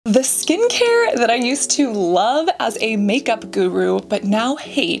The skincare that I used to love as a makeup guru, but now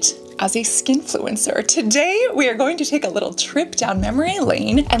hate as a skinfluencer. Today, we are going to take a little trip down memory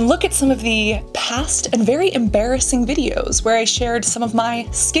lane and look at some of the past and very embarrassing videos where I shared some of my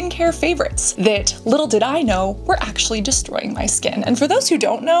skincare favorites that, little did I know, were actually destroying my skin. And for those who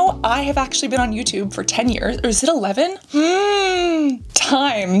don't know, I have actually been on YouTube for 10 years, or is it 11?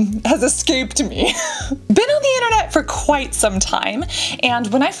 Time has escaped me. Been on the internet for quite some time, and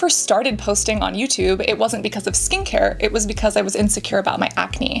when I first started posting on YouTube, it wasn't because of skincare, it was because I was insecure about my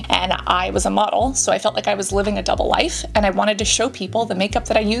acne. And I was a model, so I felt like I was living a double life, and I wanted to show people the makeup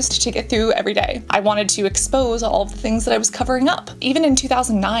that I used to get through every day. I wanted to expose all of the things that I was covering up. Even in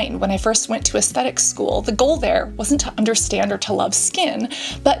 2009, when I first went to aesthetics school, the goal there wasn't to understand or to love skin,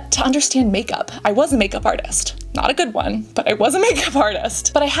 but to understand makeup. I was a makeup artist. Not a good one, but I was a makeup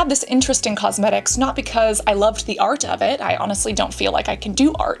artist. But I had this interest in cosmetics, not because I loved the art of it. I honestly don't feel like I can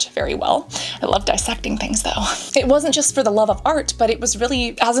do art very well. I love dissecting things though. It wasn't just for the love of art, but it was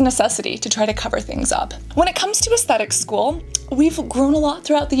really as a necessity to try to cover things up. When it comes to aesthetics school, we've grown a lot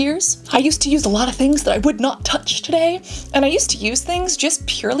throughout the years. I used to use a lot of things that I would not touch today, and I used to use things just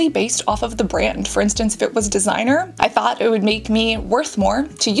purely based off of the brand. For instance, if it was designer, I thought it would make me worth more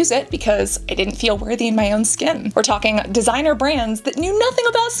to use it because I didn't feel worthy in my own skin. We're talking designer brands that knew nothing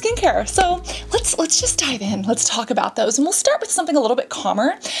about skincare. So let's just dive in. Let's talk about those, and we'll start with something a little bit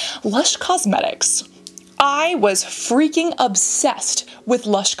calmer. Lush Cosmetics. I was freaking obsessed with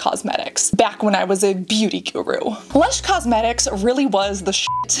Lush Cosmetics back when I was a beauty guru. Lush Cosmetics really was the shit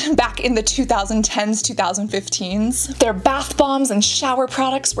back in the 2010s, 2015s. Their bath bombs and shower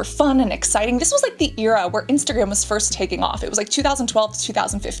products were fun and exciting. This was like the era where Instagram was first taking off. It was like 2012 to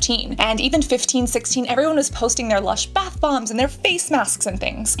 2015. And even 15, 16, everyone was posting their Lush bath bombs and their face masks and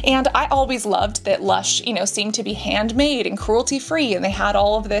things. And I always loved that Lush, seemed to be handmade and cruelty-free, and they had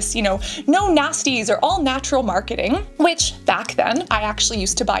all of this, no nasties or all natural marketing, which back then I actually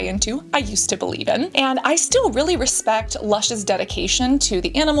used to buy into, I used to believe in. And I still really respect Lush's dedication to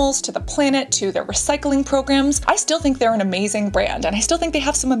the animals, to the planet, to their recycling programs. I still think they're an amazing brand, and I still think they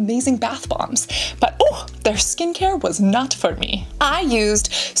have some amazing bath bombs, but their skincare was not for me. I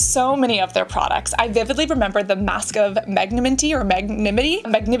used so many of their products. I vividly remember the mask of magnanimity or magnanimity.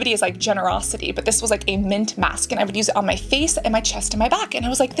 Magnanimity is like generosity, but this was like a mint mask, and I would use it on my face and my chest and my back, and I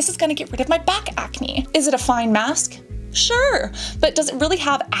was like, this is gonna get rid of my back acne. Is it a fine mask? Sure, but does it really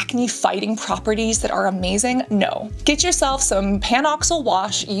have acne fighting properties that are amazing? No. Get yourself some PanOxyl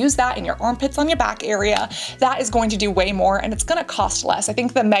wash, use that in your armpits on your back area. That is going to do way more, and it's gonna cost less. I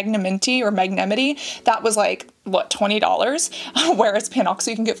think the magnanimity or magnanimity, that was like, what, $20? Whereas PanOxyl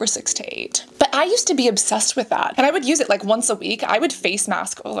you can get for $6 to $8. But I used to be obsessed with that, and I would use it like once a week. I would face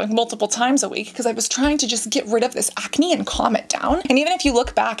mask like multiple times a week because I was trying to just get rid of this acne and calm it down. And even if you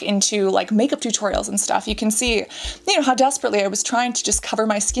look back into like makeup tutorials and stuff, you can see, how desperately I was trying to just cover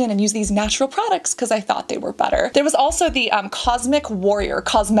my skin and use these natural products because I thought they were better. There was also the Cosmetic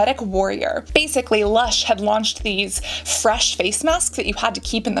Warrior. Basically, Lush had launched these fresh face masks that you had to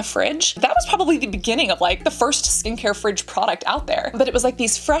keep in the fridge. That was probably the beginning of like the first skincare fridge product out there. But it was like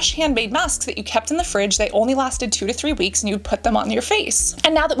these fresh handmade masks that you kept in the fridge. They only lasted 2 to 3 weeks, and you put them on your face.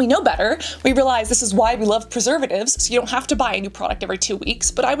 And now that we know better, we realize this is why we love preservatives, so you don't have to buy a new product every 2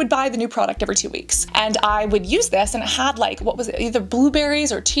 weeks, but I would buy the new product every 2 weeks. And I would use this, and it had like, what was it, either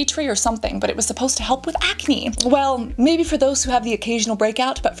blueberries or tea tree or something, but it was supposed to help with acne. Well, maybe for those who have the occasional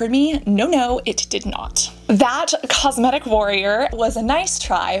breakout, but for me, no, it did not. That Cosmetic Warrior was a nice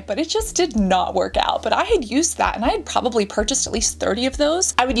try, but it just did not work out. But I had used that, and I had probably purchased at least 30 of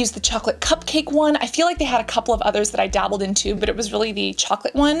those. I would use the chocolate cupcake one. I feel like they had a couple of others that I dabbled into, but it was really the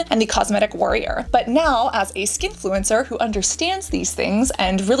chocolate one and the Cosmetic Warrior. But now, as a skinfluencer who understands these things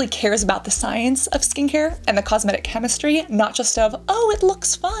and really cares about the science of skincare and the cosmetic chemistry, not just of, oh, it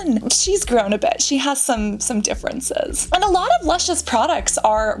looks fun. She's grown a bit. She has some differences. And a lot of Lush's products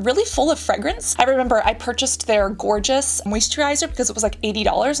are really full of fragrance. I remember I purchased their gorgeous moisturizer because it was like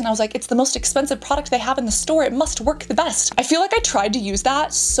 $80, and I was like, it's the most expensive product they have in the store. It must work the best. I feel like I tried to use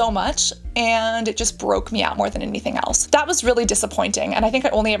that so much, and it just broke me out more than anything else. That was really disappointing, and I think I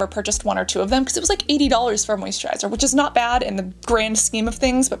only ever purchased 1 or 2 of them because it was like $80 for a moisturizer, which is not bad in the grand scheme of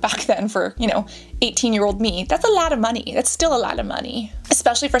things, but back then for, 18-year-old me, that's a lot of money. That's still a lot of money,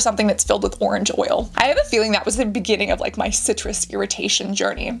 especially for something that's filled with orange oil. I have a feeling that was the beginning of like my citrus irritation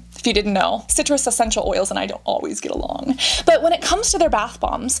journey. If you didn't know, citrus essential oils and I don't always get along. But when it comes to their bath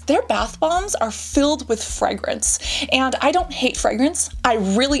bombs are filled with fragrance, and I don't hate fragrance. I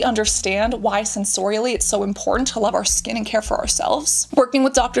really understand understand why sensorially it's so important to love our skin and care for ourselves. Working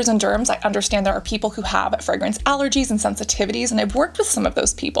with doctors and derms, I understand there are people who have fragrance allergies and sensitivities, and I've worked with some of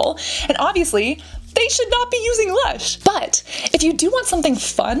those people, and obviously they should not be using Lush. But if you do want something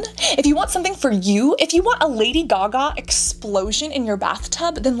fun, if you want something for you, if you want a Lady Gaga explosion in your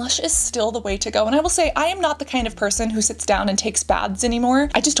bathtub, then Lush is still the way to go. And I will say, I am not the kind of person who sits down and takes baths anymore.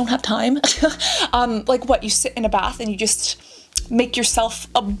 I just don't have time. Like what, you sit in a bath and you just make yourself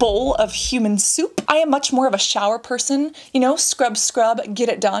a bowl of human soup? I am much more of a shower person, you know, scrub, scrub, get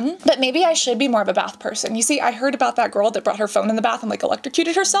it done. But maybe I should be more of a bath person. You see, I heard about that girl that brought her phone in the bath and like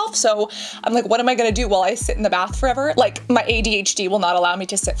electrocuted herself. So I'm like, what am I gonna do while I sit in the bath forever? Like, my ADHD will not allow me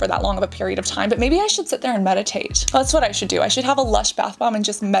to sit for that long of a period of time, but maybe I should sit there and meditate. That's what I should do. I should have a Lush bath bomb and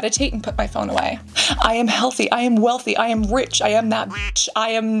just meditate and put my phone away. I am healthy, I am wealthy, I am rich, I am that bitch. I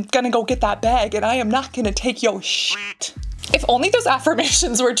am gonna go get that bag and I am not gonna take your shit. If only those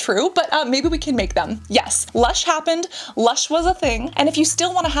affirmations were true, but maybe we can make them. Yes, Lush happened, Lush was a thing, and if you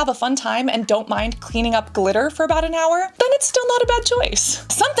still want to have a fun time and don't mind cleaning up glitter for about an hour, then it's still not a bad choice.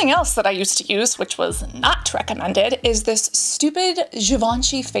 Something else that I used to use, which was not recommended, is this stupid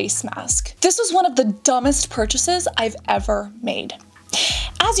Givenchy face mask. This was one of the dumbest purchases I've ever made.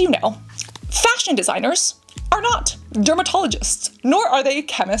 As you know, fashion designers are not dermatologists, nor are they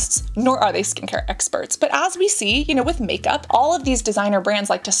chemists, nor are they skincare experts. But as we see, you know, with makeup, all of these designer brands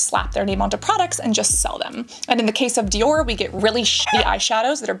like to slap their name onto products and just sell them. And in the case of Dior, we get really shitty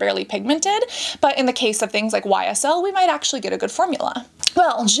eyeshadows that are barely pigmented. But in the case of things like YSL, we might actually get a good formula.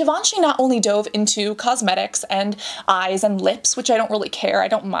 Well, Givenchy not only dove into cosmetics and eyes and lips, which I don't really care, I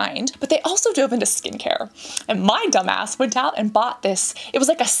don't mind, but they also dove into skincare. And my dumbass went out and bought this. It was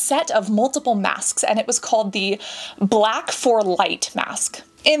like a set of multiple masks, and it was called the Black for Light mask.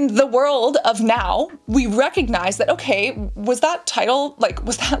 In the world of now, we recognize that, okay, was that title, like,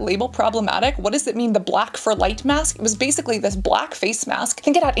 was that label problematic? What does it mean, the Black for Light mask? It was basically this black face mask. I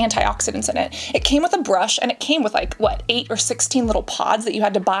think it had antioxidants in it. It came with a brush, and it came with like, what, 8 or 16 little pods that you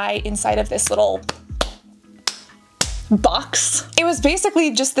had to buy inside of this little box. It was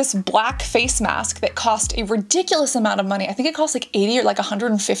basically just this black face mask that cost a ridiculous amount of money. I think it cost like 80 or like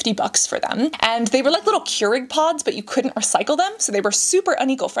 150 bucks for them. And they were like little Keurig pods, but you couldn't recycle them. So they were super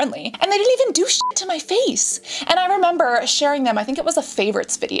uneco-friendly. And they didn't even do shit to my face. And I remember sharing them, I think it was a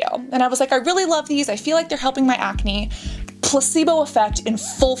favorites video. And I was like, I really love these. I feel like they're helping my acne. Placebo effect in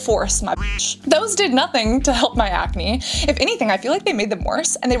full force, my bitch. Those did nothing to help my acne. If anything, I feel like they made them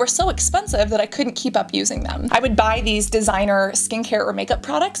worse, and they were so expensive that I couldn't keep up using them. I would buy these designer skincare or makeup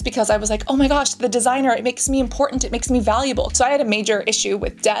products because I was like, oh my gosh, the designer, it makes me important, it makes me valuable. So I had a major issue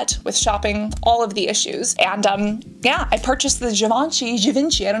with debt, with shopping, all of the issues. And yeah, I purchased the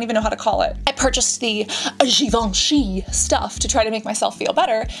Givenchy, I don't even know how to call it. I purchased the Givenchy stuff to try to make myself feel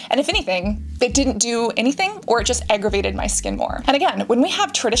better. And if anything, it didn't do anything, or it just aggravated my skin more. And again, when we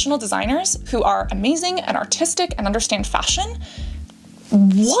have traditional designers who are amazing and artistic and understand fashion,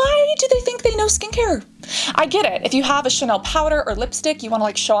 why do they think they know skincare? I get it. If you have a Chanel powder or lipstick, you want to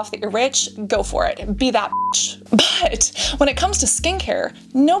like show off that you're rich, go for it. Be that bitch. But when it comes to skincare,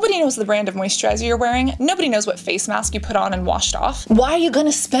 nobody knows the brand of moisturizer you're wearing. Nobody knows what face mask you put on and washed off. Why are you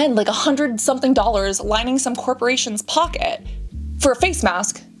gonna spend like $100-something lining some corporation's pocket for a face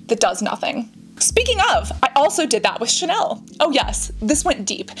mask that does nothing? Speaking of, I also did that with Chanel. Oh yes, this went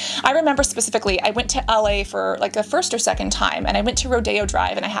deep. I remember specifically, I went to LA for like the first or second time, and I went to Rodeo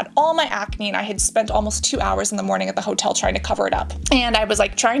Drive, and I had all my acne, and I had spent almost 2 hours in the morning at the hotel trying to cover it up. And I was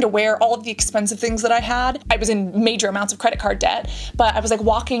like trying to wear all of the expensive things that I had. I was in major amounts of credit card debt, but I was like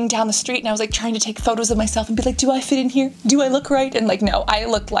walking down the street, and I was like trying to take photos of myself and be like, do I fit in here? Do I look right? And like, no, I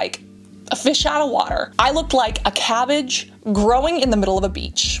looked like a fish out of water. I looked like a cabbage growing in the middle of a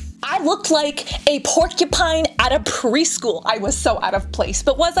beach. I looked like a porcupine at a preschool. I was so out of place,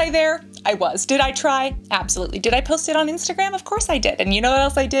 but was I there? I was. Did I try? Absolutely. Did I post it on Instagram? Of course I did. And you know what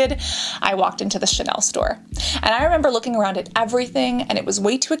else I did? I walked into the Chanel store. And I remember looking around at everything, and it was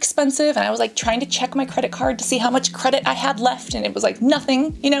way too expensive, and I was like trying to check my credit card to see how much credit I had left, and it was like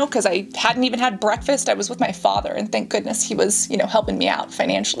nothing, you know, because I hadn't even had breakfast. I was with my father, and thank goodness he was, you know, helping me out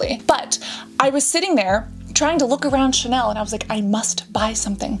financially. But I was sitting there trying to look around Chanel, and I was like, I must buy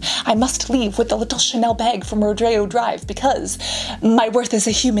something. I must leave with the little Chanel bag from Rodeo Drive because my worth as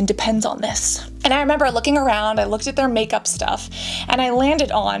a human depends on this. And I remember looking around, I looked at their makeup stuff, and I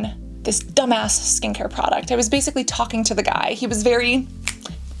landed on this dumbass skincare product. I was basically talking to the guy. He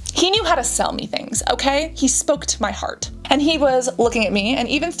knew how to sell me things, okay? He spoke to my heart. And he was looking at me, and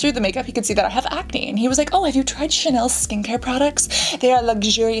even through the makeup, he could see that I have acne. And he was like, oh, have you tried Chanel skincare products? They are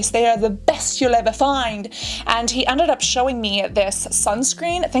luxurious. They are the best you'll ever find. And he ended up showing me this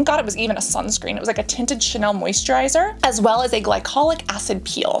sunscreen. Thank God it was even a sunscreen. It was like a tinted Chanel moisturizer, as well as a glycolic acid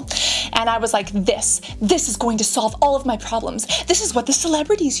peel. And I was like, this is going to solve all of my problems. This is what the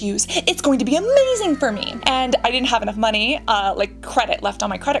celebrities use. It's going to be amazing for me. And I didn't have enough money, like credit left on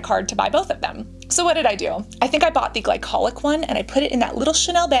my credit card to buy both of them. So what did I do? I think I bought the glycolic one and I put it in that little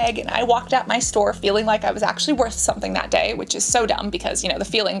Chanel bag, and I walked out my store feeling like I was actually worth something that day, which is so dumb because, you know, the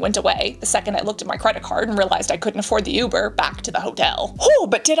feeling went away the second I looked at my credit card and realized I couldn't afford the Uber back to the hotel. Whew,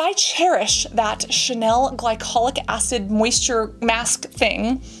 but did I cherish that Chanel glycolic acid moisture mask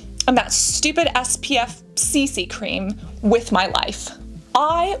thing and that stupid SPF CC cream with my life.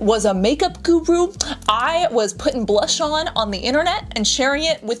 I was a makeup guru. I was putting blush on the internet and sharing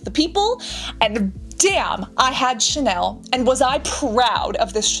it with the people, and damn, I had Chanel. And was I proud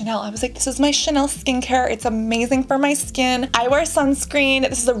of this Chanel? I was like, this is my Chanel skincare. It's amazing for my skin. I wear sunscreen.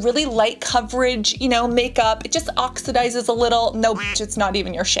 This is a really light coverage, you know, makeup. It just oxidizes a little. No, it's not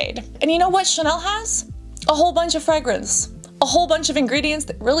even your shade. And you know what Chanel has? A whole bunch of fragrance. A whole bunch of ingredients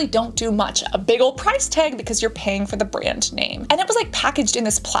that really don't do much. A big old price tag because you're paying for the brand name. And it was like packaged in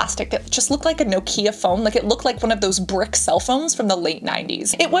this plastic that just looked like a Nokia phone. Like it looked like one of those brick cell phones from the late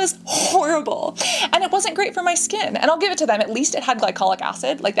 90s. It was horrible. And it wasn't great for my skin. And I'll give it to them. At least it had glycolic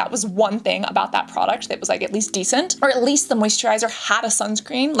acid. Like that was one thing about that product that was like at least decent. Or at least the moisturizer had a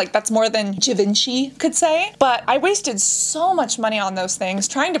sunscreen. Like that's more than Givenchy could say. But I wasted so much money on those things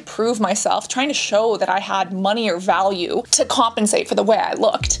trying to prove myself, trying to show that I had money or value to compensate for the way I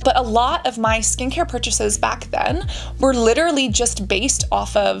looked. But a lot of my skincare purchases back then were literally just based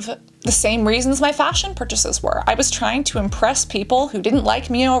off of the same reasons my fashion purchases were. I was trying to impress people who didn't like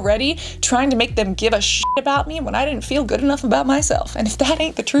me already, trying to make them give a shit about me when I didn't feel good enough about myself. And if that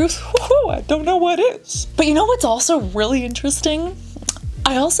ain't the truth, I don't know what is. But you know what's also really interesting?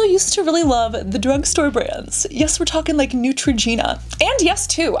 I also used to really love the drugstore brands. Yes, we're talking like Neutrogena. And Yes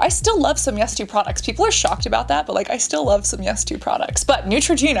 2. I still love some Yes 2 products. People are shocked about that, but like I still love some Yes 2 products. But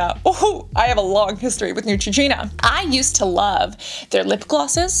Neutrogena, I have a long history with Neutrogena. I used to love their lip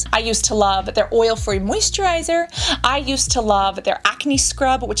glosses. I used to love their oil-free moisturizer. I used to love their acne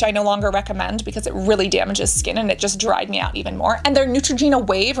scrub, which I no longer recommend because it really damages skin and it just dried me out even more. And their Neutrogena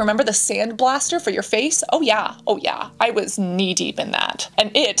Wave, remember the sand blaster for your face? Oh yeah, I was knee deep in that.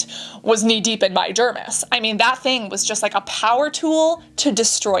 And it was knee deep in my dermis. I mean, that thing was just like a power tool to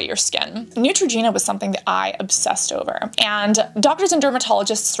destroy your skin. Neutrogena was something that I obsessed over, and doctors and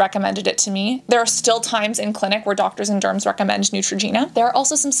dermatologists recommended it to me. There are still times in clinic where doctors and derms recommend Neutrogena. There are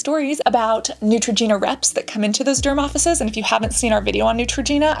also some stories about Neutrogena reps that come into those derm offices, and if you haven't seen our video on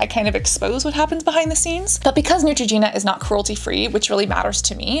Neutrogena, I kind of expose what happens behind the scenes. But because Neutrogena is not cruelty-free, which really matters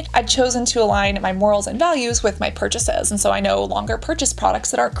to me, I've chosen to align my morals and values with my purchases, and so I no longer purchase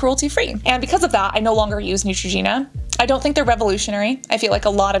products that aren't cruelty-free. And because of that, I no longer use Neutrogena. I don't think they're revolutionary. I feel like a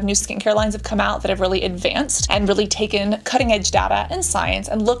lot of new skincare lines have come out that have really advanced and really taken cutting-edge data and science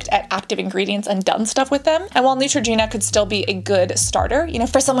and looked at active ingredients and done stuff with them. And while Neutrogena could still be a good starter, you know,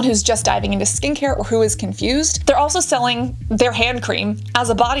 for someone who's just diving into skincare or who is confused, they're also selling their hand cream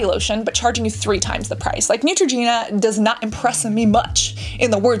as a body lotion, but charging you 3 times the price. Like Neutrogena does not impress me much, in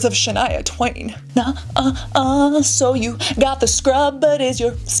the words of Shania Twain. So you got the scrub, but is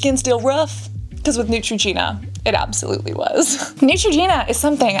your skin still rough? Because with Neutrogena, it absolutely was. Neutrogena is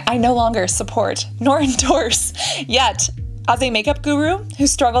something I no longer support nor endorse. Yet, as a makeup guru who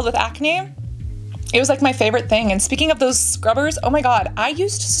struggled with acne, it was like my favorite thing. And speaking of those scrubbers, oh my God, I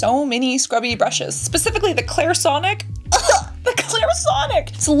used so many scrubby brushes, specifically the Clairsonic. The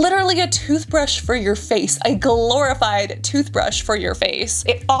Clairsonic! It's literally a toothbrush for your face, a glorified toothbrush for your face.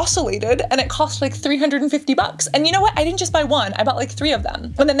 It oscillated and it cost like 350 bucks. And you know what? I didn't just buy one, I bought like 3 of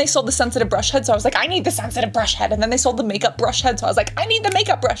them. And then they sold the sensitive brush head, so I was like, I need the sensitive brush head. And then they sold the makeup brush head, so I was like, I need the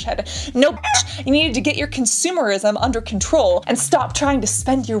makeup brush head. No, you needed to get your consumerism under control and stop trying to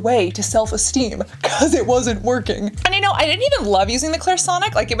spend your way to self-esteem because it wasn't working. And you know, I didn't even love using the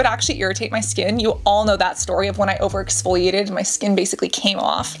Clairsonic. Like it would actually irritate my skin. You all know that story of when I over-exfoliated and my skin basically came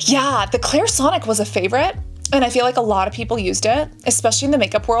off. Yeah, the Clairsonic was a favorite. And I feel like a lot of people used it, especially in the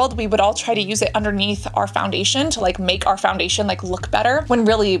makeup world. We would all try to use it underneath our foundation to like make our foundation like look better, when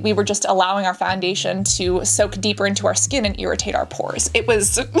really we were just allowing our foundation to soak deeper into our skin and irritate our pores. It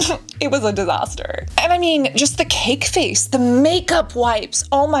was, it was a disaster. And I mean, just the cake face, the makeup wipes.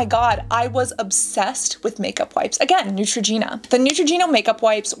 Oh my God, I was obsessed with makeup wipes. Again, Neutrogena. The Neutrogena makeup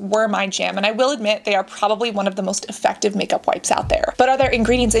wipes were my jam, and I will admit they are probably one of the most effective makeup wipes out there. But are their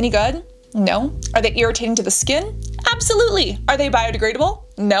ingredients any good? No. Are they irritating to the skin? Absolutely. Are they biodegradable?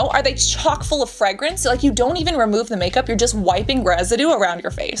 No. Are they chock full of fragrance? Like you don't even remove the makeup, you're just wiping residue around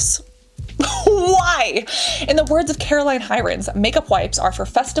your face. Why? In the words of Caroline Hirons, makeup wipes are for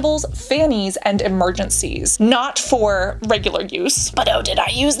festivals, fannies, and emergencies, not for regular use. But oh, did I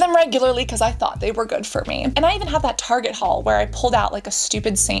use them regularly because I thought they were good for me. And I even have that Target haul where I pulled out like a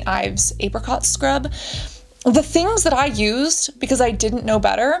stupid St. Ives apricot scrub. The things that I used because I didn't know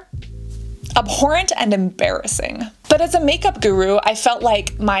better, abhorrent and embarrassing. But as a makeup guru, I felt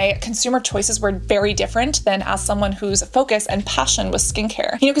like my consumer choices were very different than as someone whose focus and passion was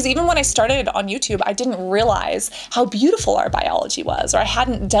skincare. You know, because even when I started on YouTube, I didn't realize how beautiful our biology was, or I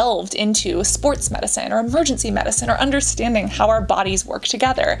hadn't delved into sports medicine or emergency medicine or understanding how our bodies work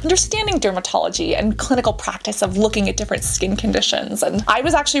together, understanding dermatology and clinical practice of looking at different skin conditions. And I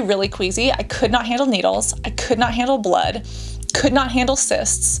was actually really queasy. I could not handle needles. I could not handle blood. Could not handle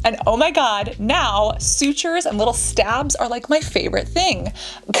cysts, and oh my god, now sutures and little stabs are like my favorite thing.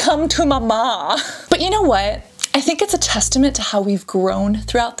 Come to mama. But you know what? I think it's a testament to how we've grown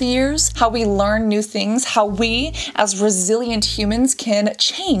throughout the years, how we learn new things, how we as resilient humans can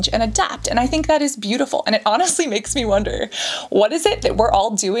change and adapt, and I think that is beautiful. And it honestly makes me wonder, what is it that we're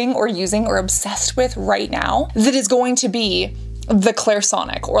all doing or using or obsessed with right now that is going to be the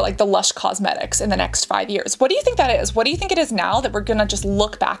Clairsonic or like the Lush Cosmetics in the next 5 years? What do you think that is? What do you think it is now that we're gonna just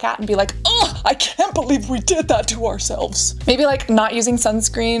look back at and be like, oh, I can't believe we did that to ourselves? Maybe like not using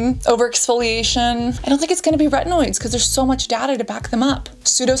sunscreen, over exfoliation. I don't think it's gonna be retinoids because there's so much data to back them up.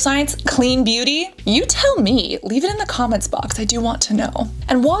 Pseudoscience, clean beauty? You tell me, leave it in the comments box, I do want to know.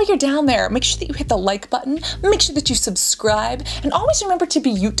 And while you're down there, make sure that you hit the like button, make sure that you subscribe, and always remember to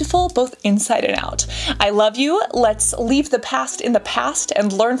be beautiful both inside and out. I love you. Let's leave the past in the past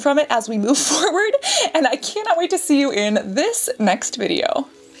and learn from it as we move forward. And I cannot wait to see you in this next video.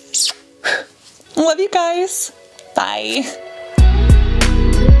 Love you guys. Bye.